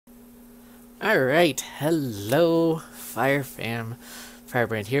Alright, hello Fire Fam.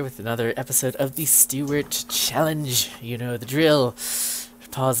 Firebrand here with another episode of the Stuart Challenge. You know the drill.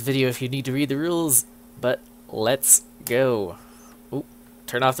 Pause the video if you need to read the rules, but let's go. Ooh,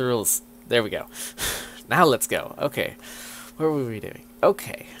 turn off the rules. There we go. Now let's go. Okay, what were we doing?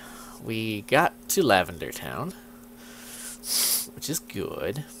 Okay, we got to Lavender Town, which is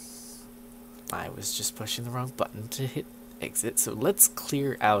good. I was just pushing the wrong button to hit exit, so let's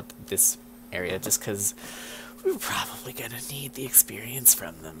clear out this area just because we're probably gonna need the experience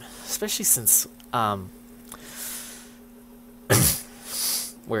from them, especially since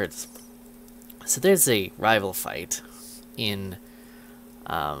words. So there's a rival fight in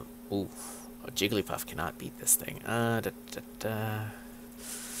ooh, Jigglypuff cannot beat this thing.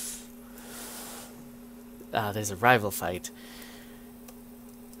 There's a rival fight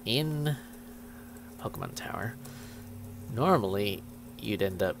in Pokemon Tower. Normally you'd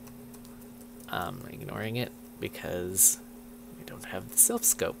end up ignoring it because we don't have the Silph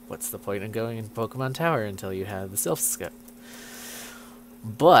Scope. What's the point in going in Pokemon Tower until you have the Silph Scope?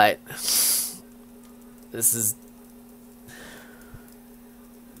 But this is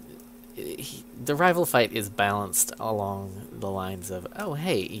the rival fight is balanced along the lines of, oh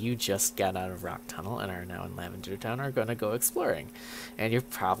hey, you just got out of Rock Tunnel and are now in Lavender Town, are gonna go exploring, and you're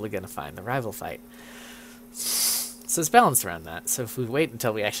probably gonna find the rival fight. So it's balanced around that. So if we wait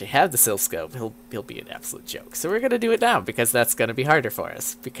until we actually have the Silph Scope, he'll be an absolute joke. So we're gonna do it now because that's gonna be harder for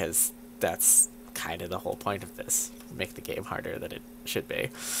us, because that's kind of the whole point of this. Make the game harder than it should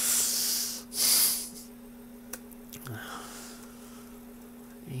be.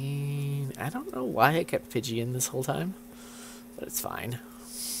 And I don't know why I kept Pidgey in this whole time, but it's fine.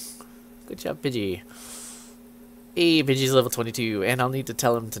 Good job, Pidgey. Hey, Pidgey's level 22, and I'll need to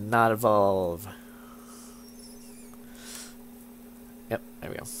tell him to not evolve. Yep, there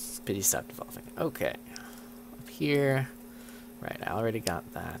we go. Pidgey stopped evolving. Okay. Up here. Right, I already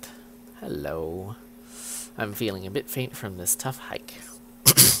got that. Hello. I'm feeling a bit faint from this tough hike.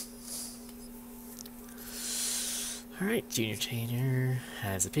 Alright, Junior Trainer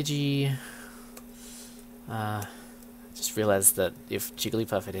has a Pidgey. Just realized that if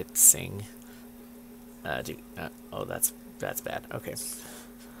Jigglypuff had hit Sing... oh, that's bad. Okay.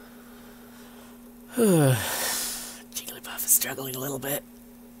 Jigglypuff is struggling a little bit.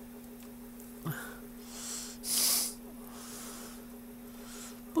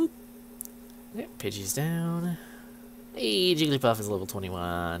 Boop. Yep, Pidgey's down. Hey, Jigglypuff is level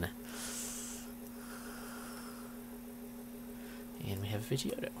 21. And we have a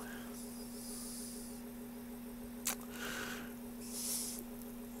Pidgeotto.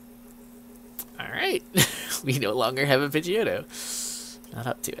 Alright. We no longer have a Pidgeotto. Not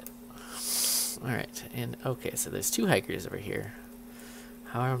up to it. Alright, and okay, so there's two hikers over here.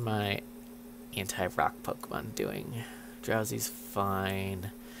 How are my anti-rock Pokemon doing? Drowsy's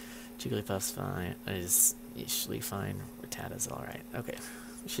fine. Jigglypuff's fine. Is usually fine. Rattata's alright. Okay,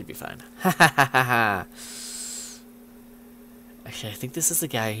 we should be fine. Ha ha ha ha ha! Actually, I think this is the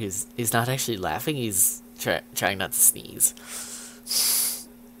guy who's not actually laughing. He's trying not to sneeze.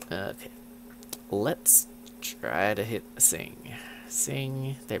 Okay, let's try to hit a Sing.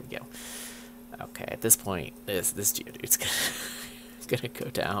 Sing. There we go. Okay, at this point, this Geodude's gonna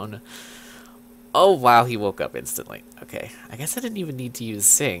go down. Oh wow, he woke up instantly. Okay, I guess I didn't even need to use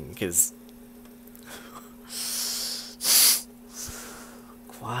Sing because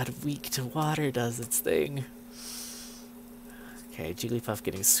Quad weak to water does its thing. Okay, Jigglypuff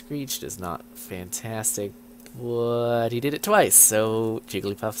getting screeched is not fantastic, but he did it twice, so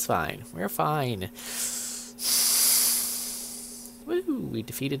Jigglypuff's fine. We're fine. Woo! We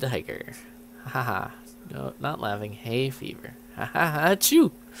defeated the hiker. Ha ha ha. No, not laughing. Hay fever. Ha ha ha.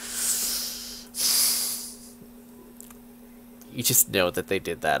 Achoo! You just know that they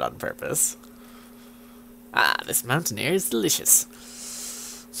did that on purpose. Ah, this mountain air is delicious.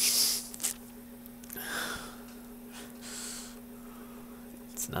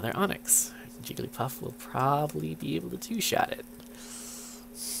 It's another Onix. Jigglypuff will probably be able to two-shot it.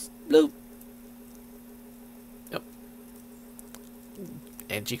 Bloop! Nope.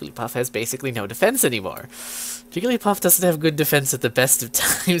 And Jigglypuff has basically no defense anymore. Jigglypuff doesn't have good defense at the best of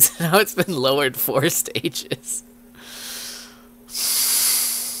times, and now it's been lowered 4 stages.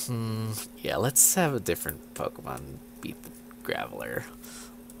 Yeah, let's have a different Pokemon beat the Graveler.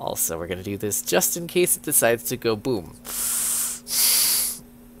 Also, we're gonna do this just in case it decides to go boom.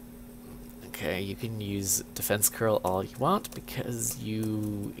 Okay, you can use Defense Curl all you want because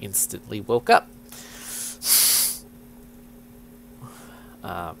you instantly woke up.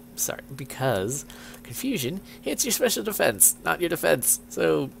 Sorry, because Confusion hits your special defense, not your defense.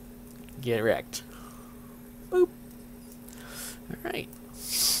 So Get wrecked. Boop. Alright.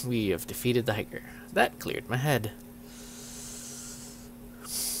 We have defeated the hiker. That cleared my head.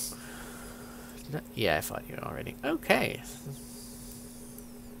 Yeah, I fought you already. Okay.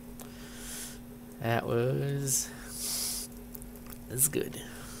 That was good.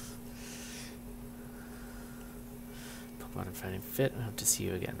 Pokemon I'm finding fit. I hope to see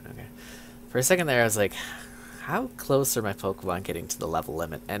you again. Okay. For a second there, I was like, how close are my Pokemon getting to the level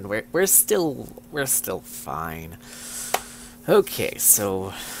limit? And we're still fine. Okay,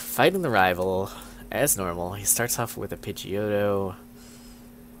 so fighting the rival as normal. He starts off with a Pidgeotto.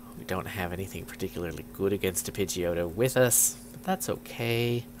 We don't have anything particularly good against a Pidgeotto with us, but that's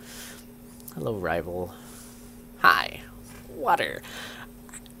okay. Hello, rival. Hi, Water.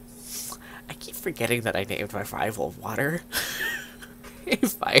 I keep forgetting that I named my rival Water. Hey,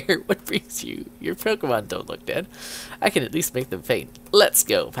 Fire, what brings you? Your Pokemon don't look dead. I can at least make them faint. Let's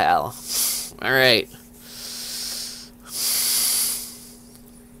go, pal. Alright.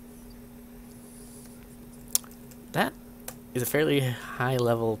 That is a fairly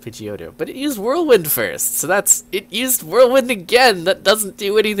high-level Pidgeotto, but it used Whirlwind first, so it used Whirlwind again. That doesn't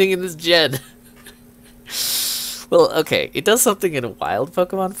do anything in this gen. Well, okay, it does something in a wild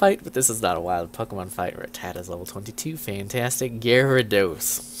Pokemon fight, but this is not a wild Pokemon fight. Rattata's level 22, fantastic.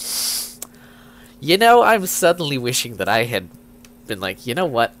 Gyarados. You know, I'm suddenly wishing that I had been like, you know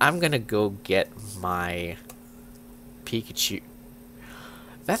what, I'm gonna go get my Pikachu.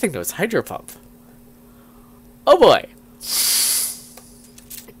 That thing knows Hydro Pump. Oh boy.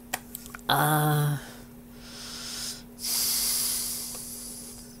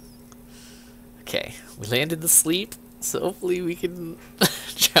 Okay, we landed the sleep, so hopefully we can.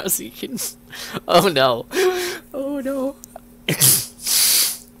 Drowsy can. Oh no! Oh no!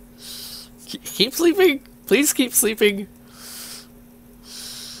 Keep sleeping, please. Keep sleeping.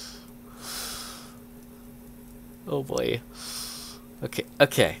 Oh boy. Okay,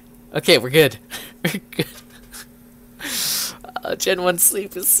 we're good. We're good. Gen 1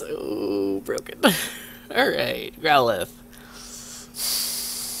 sleep is so broken. Alright, Growlithe.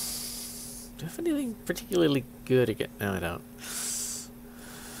 Do I have anything particularly good again? No, I don't.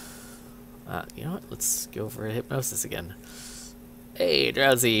 You know what? Let's go for a Hypnosis again. Hey,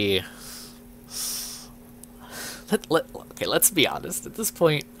 Drowsy. Okay, let's be honest. At this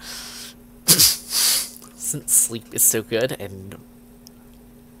point, since sleep is so good and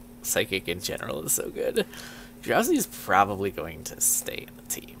psychic in general is so good, Drowsy is probably going to stay in the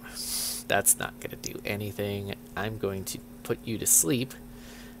team. That's not going to do anything. I'm going to put you to sleep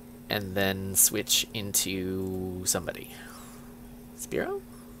and then switch into somebody. Spearow?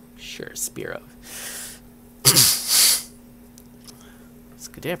 Sure, Spearow.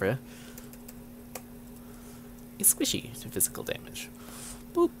 Scudabra is squishy to physical damage.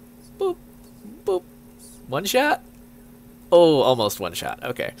 Boop, boop, boop. One shot? Oh, almost one shot.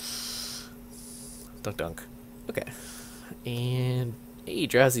 Okay. Dunk dunk. Okay. And hey,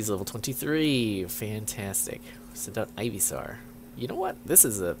 Drowsy's level 23. Fantastic. Send out Ivysaur. You know what? This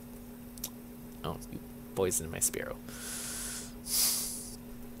is a... Oh, you poisoned my Spearow.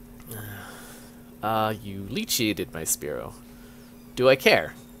 You leecheated my Spearow. Do I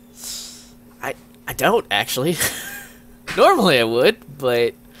care? I don't, actually. Normally I would,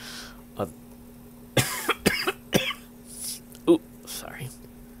 but... Ooh, sorry.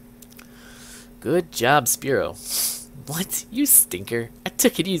 Good job, Spearow. What? You stinker. I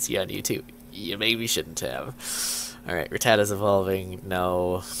took it easy on you, too. You maybe shouldn't have. Alright, Rattata's evolving.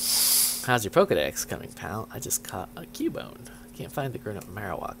 No. How's your Pokedex coming, pal? I just caught a Cubone. Can't find the grown-up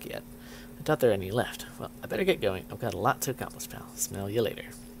Marowak yet. I doubt there are any left. Well, I better get going. I've got a lot to accomplish, pal. Smell you later.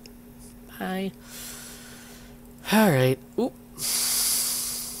 Bye. Alright. Oop.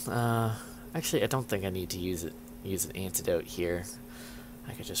 Actually, I don't think I need to use an antidote here.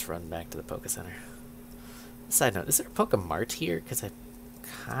 I could just run back to the Poke Center. Side note, is there a Pokemart here? Because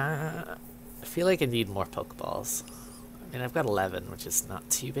I feel like I need more Pokeballs. I mean, I've got 11, which is not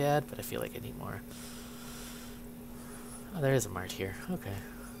too bad, but I feel like I need more. Oh, there is a Mart here. Okay.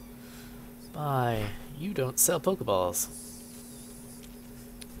 Bye. You don't sell Pokeballs.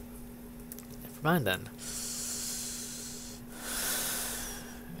 Never mind then.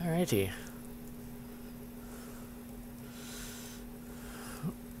 Alrighty.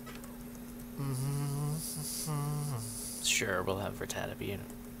 Sure, we'll have Rattata be in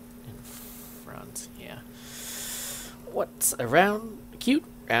front. Yeah. What's a cute,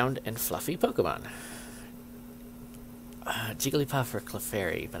 round, and fluffy Pokemon? Jigglypuff or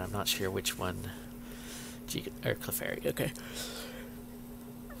Clefairy, but I'm not sure which one. Or Clefairy, okay.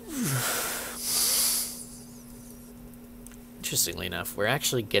 Interestingly enough, we're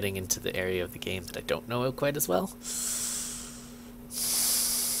actually getting into the area of the game that I don't know quite as well.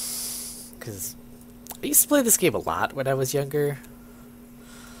 Because I used to play this game a lot when I was younger,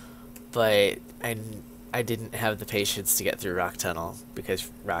 but I didn't have the patience to get through Rock Tunnel because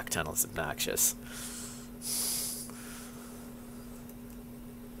Rock Tunnel's obnoxious.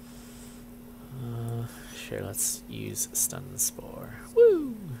 Sure, let's use Stun Spore.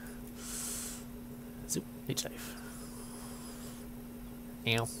 Woo! Zoop, leech life.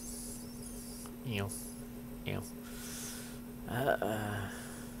 Ew. Ew. Ew.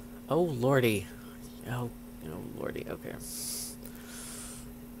 Oh lordy. Oh lordy, okay.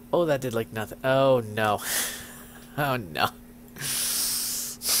 Oh, that did like nothing. Oh no. Oh no.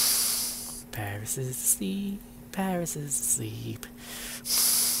 Paris is asleep. Paris is asleep.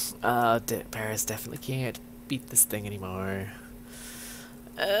 Paris definitely can't beat this thing anymore.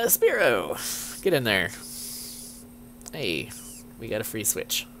 Spiro! Get in there. Hey, we got a free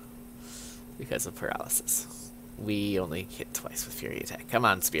switch. Because of paralysis. We only hit twice with Fury Attack. Come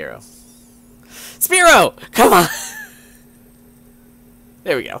on, Spiro. Spiro! Come on!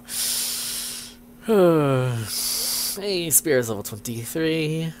 There we go. Hey, Spiro's level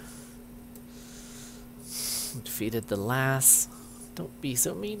 23. Defeated the last. Don't be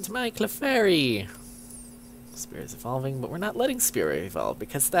so mean to my Clefairy. Spiro's evolving, but we're not letting Spiro evolve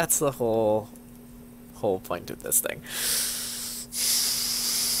because that's the whole point of this thing.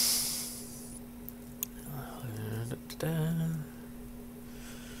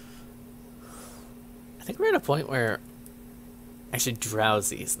 I think we're at a point where actually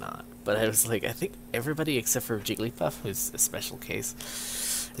Drowsy's not, but I was like, I think everybody except for Jigglypuff, who's a special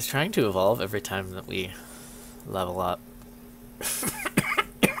case, is trying to evolve every time that we level up.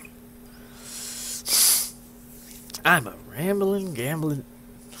 I'm a rambling, gambling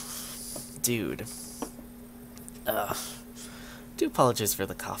dude. Do apologize for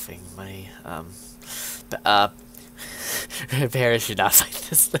the coughing. My Paris should not fight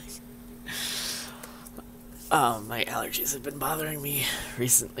this thing. My allergies have been bothering me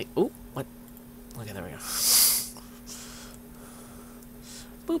recently. Oh, what? Okay, there we go.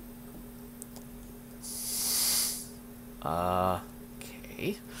 Boop.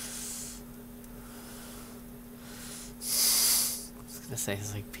 Okay. I was gonna say,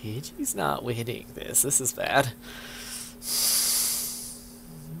 it's like, Pidgey's not winning this. This is bad.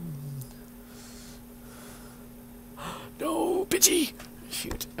 No, Pidgey!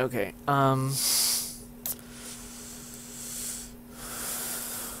 Shoot. Okay,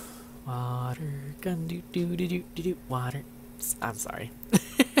 water gun do do do do do do water. I'm sorry.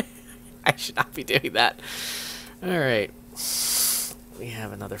 I should not be doing that. Alright. We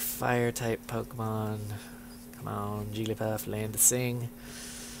have another fire type Pokemon. Come on, Jigglypuff, land to sing.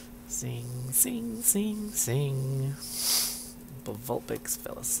 Sing, sing, sing, sing. Vulpix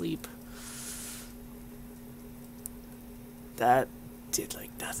fell asleep. That did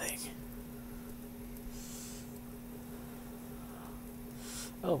like nothing.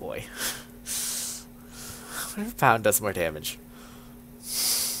 Oh boy. What if Pound does more damage?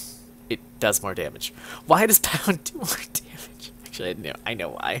 It does more damage. Why does Pound do more damage? Actually, I know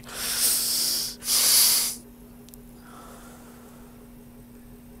why.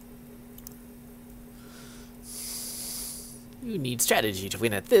 You need strategy to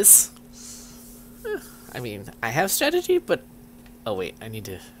win at this. I mean, I have strategy, but... Oh wait, I need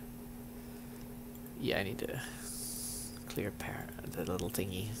to... Yeah, I need to clear the little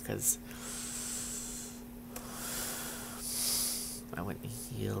thingy, because... I went and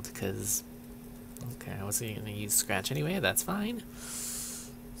healed, because... Okay, I wasn't going to use Scratch anyway, that's fine.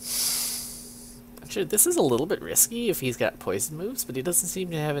 Actually, this is a little bit risky if he's got poison moves, but he doesn't seem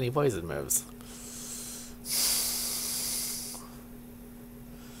to have any poison moves.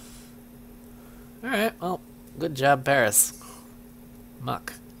 Alright, well, good job, Paris.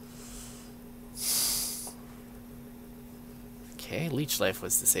 Muck. Okay, Leech Life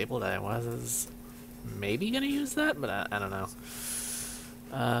was disabled. I was maybe gonna use that, but I don't know.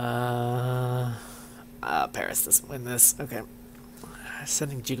 Paris doesn't win this. Okay.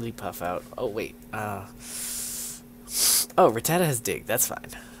 Sending Jigglypuff out. Oh, wait. Oh, Rattata has Dig. That's fine.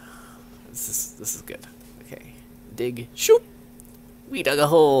 This is good. Okay. Dig. Shoot! We dug a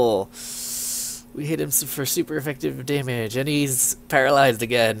hole! We hit him for super effective damage, and he's paralyzed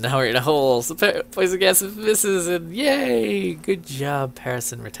again. Now we're in a hole, so Poison Gas misses, and yay! Good job,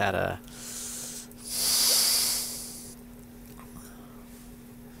 Paris and Rattata.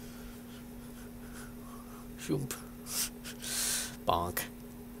 Shoomp. Bonk.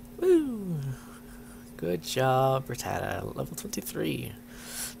 Woo! Good job, Rattata. Level 23.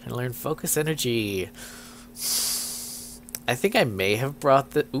 And learn Focus Energy. I think I may have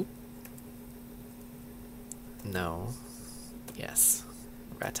brought the... Oop. No. Yes.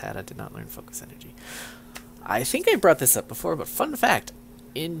 Rattata did not learn focus energy. I think I brought this up before, but fun fact.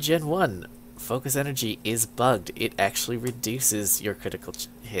 In Gen 1, focus energy is bugged. It actually reduces your critical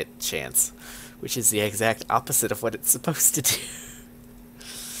hit chance, which is the exact opposite of what it's supposed to do.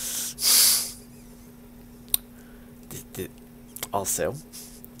 Also,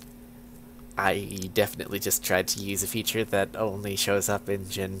 I definitely just tried to use a feature that only shows up in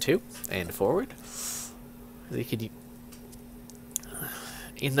Gen 2 and forward. You could,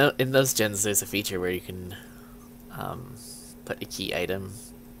 in those gens, there's a feature where you can put a key item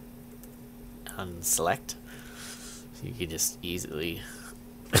on select, so you can just easily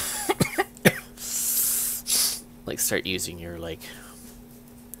like start using your like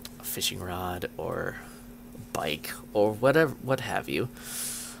fishing rod or bike or whatever, what have you.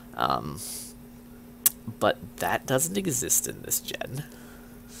 But that doesn't exist in this gen,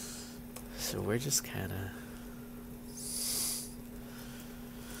 so we're just gonna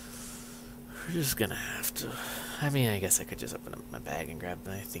have to. I mean, I guess I could just open up my bag and grab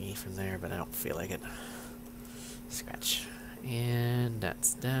my thingy from there, but I don't feel like it. Scratch. And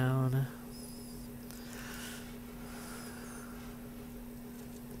that's down.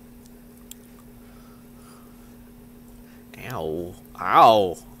 Ow.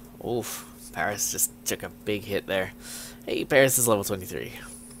 Ow. Oof. Paris just took a big hit there. Hey, Paris is level 23.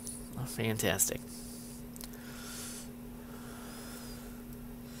 Oh, fantastic.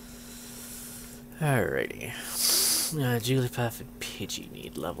 Alrighty. Jigglypuff and Pidgey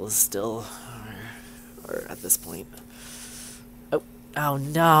need levels still. Or at this point. Oh. Oh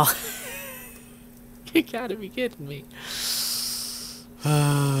no. You gotta be kidding me.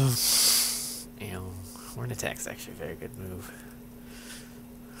 Ow. Horn attack's actually a very good move.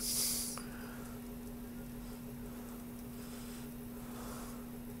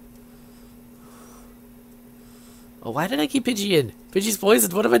 Oh, why did I keep Pidgey in? Pidgey's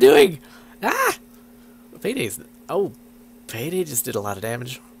poisoned. What am I doing? Ah! Payday's... Oh, Payday just did a lot of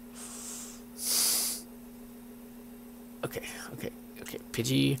damage. Okay.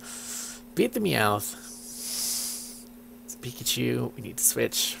 Pidgey, beat the Meowth. It's Pikachu. We need to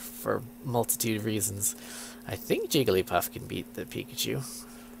switch for a multitude of reasons. I think Jigglypuff can beat the Pikachu.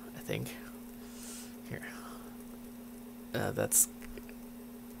 I think. Here. That's...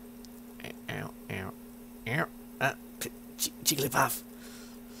 Ow. Jigglypuff.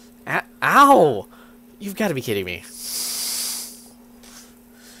 Ow! You've got to be kidding me.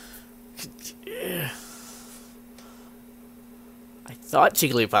 I thought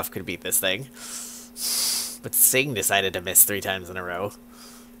Jigglypuff could beat this thing, but Sing decided to miss 3 times in a row.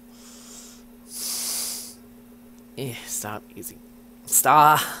 Stop using...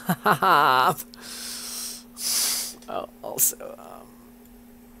 Stop! Oh, also,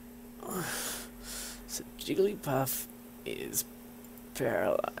 so Jigglypuff is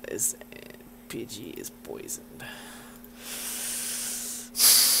paralyzed and Pidgey is poisoned.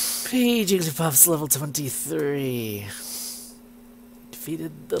 Hey, Jigglypuff's level 23.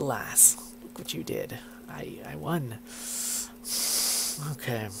 Defeated the lass. Look what you did. I won.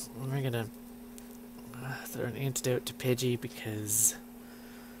 Okay, we're gonna throw an antidote to Pidgey because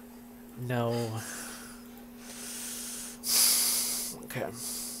no. Okay.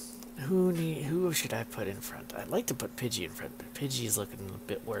 Who should I put in front? I'd like to put Pidgey in front, but Pidgey is looking a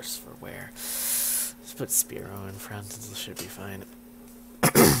bit worse for wear. Let's put Spearow in front, and this should be fine.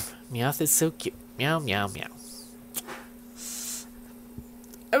 Meowth is so cute. Meow, meow, meow.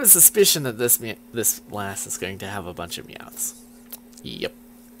 I have a suspicion that this lass is going to have a bunch of Meowths. Yep.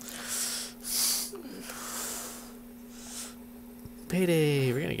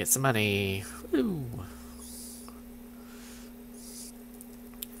 Payday! We're gonna get some money. Woo!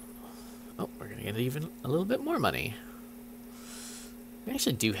 Oh, we're gonna get even a little bit more money. We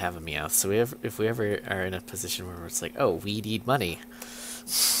actually do have a Meowth, so if we ever are in a position where it's like, oh, we need money,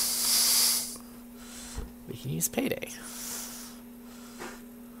 we can use Payday.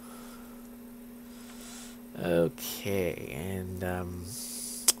 Okay, and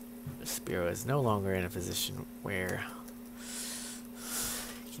Spearow is no longer in a position where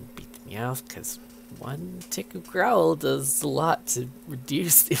he can beat the Meowth, because one tick of growl does a lot to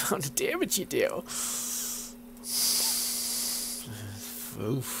reduce the amount of damage you do.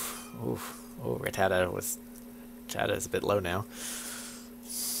 Oof. Oh, Rattata is a bit low now.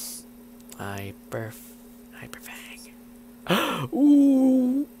 Hyper Fang.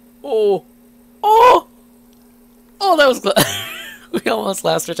 Ooh. Oh, that was close. We almost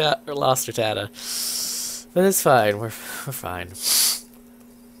lost Rattata. But it's fine. We're fine.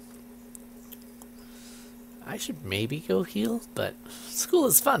 I should maybe go heal, but school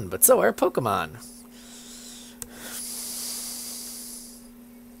is fun, but so are Pokemon.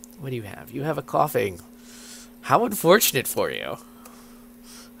 What do you have? You have a coughing. How unfortunate for you.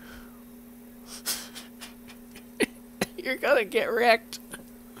 You're gonna get wrecked.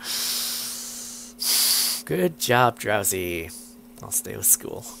 Good job, Drowsy. I'll stay with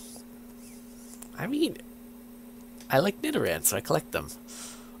school. I mean, I like Nidoran, so I collect them.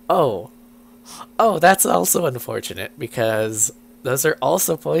 Oh, that's also unfortunate because those are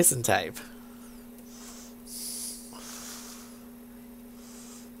also poison type.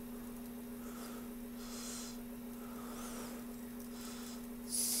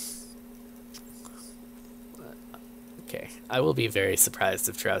 Okay, I will be very surprised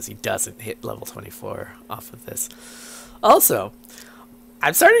if Drowsy doesn't hit level 24 off of this. Also,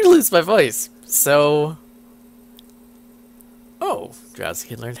 I'm starting to lose my voice, so... Oh, Drowsy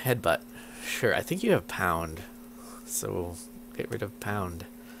can learn Headbutt. Sure, I think you have Pound, so get rid of Pound,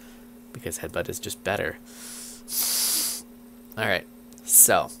 because Headbutt is just better. Alright,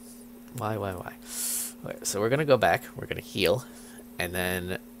 so, why? Okay, so we're gonna go back, we're gonna heal, and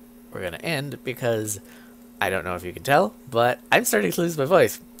then we're gonna end because... I don't know if you can tell, but I'm starting to lose my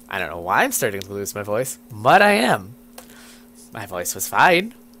voice. I don't know why I'm starting to lose my voice, but I am. My voice was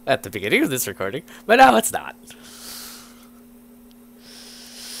fine at the beginning of this recording, but now it's not.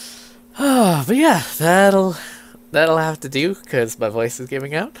 But yeah, that'll have to do because my voice is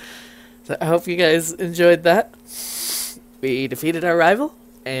giving out. So I hope you guys enjoyed that. We defeated our rival,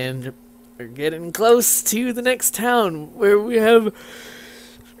 and we're getting close to the next town where we have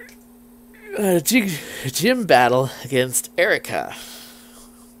a gym battle against Erica,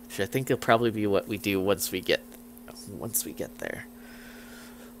 which I think will probably be what we do once we get there.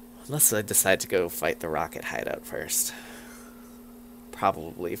 Unless I decide to go fight the Rocket Hideout first.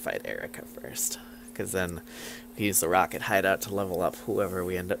 Probably fight Erica first, because then we use the Rocket Hideout to level up whoever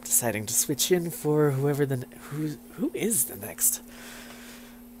we end up deciding to switch in for. Whoever who is the next?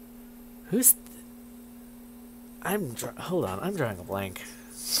 Hold on, I'm drawing a blank.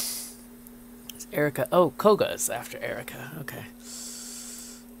 Erica. Oh, Koga's after Erica. Okay.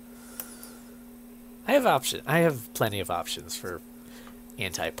 I have plenty of options for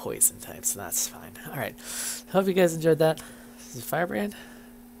anti-poison types, so that's fine. Alright. Hope you guys enjoyed that. This is Firebrand,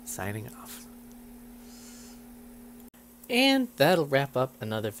 signing off. And that'll wrap up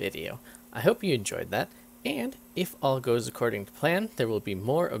another video. I hope you enjoyed that, and if all goes according to plan, there will be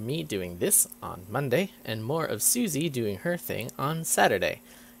more of me doing this on Monday, and more of Susie doing her thing on Saturday.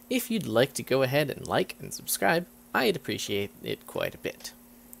 If you'd like to go ahead and like and subscribe, I'd appreciate it quite a bit.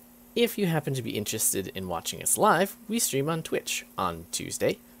 If you happen to be interested in watching us live, we stream on Twitch on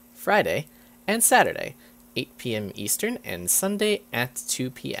Tuesday, Friday, and Saturday, 8 p.m. Eastern, and Sunday at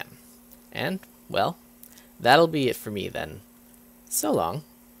 2 p.m. And, well, that'll be it for me then. So long.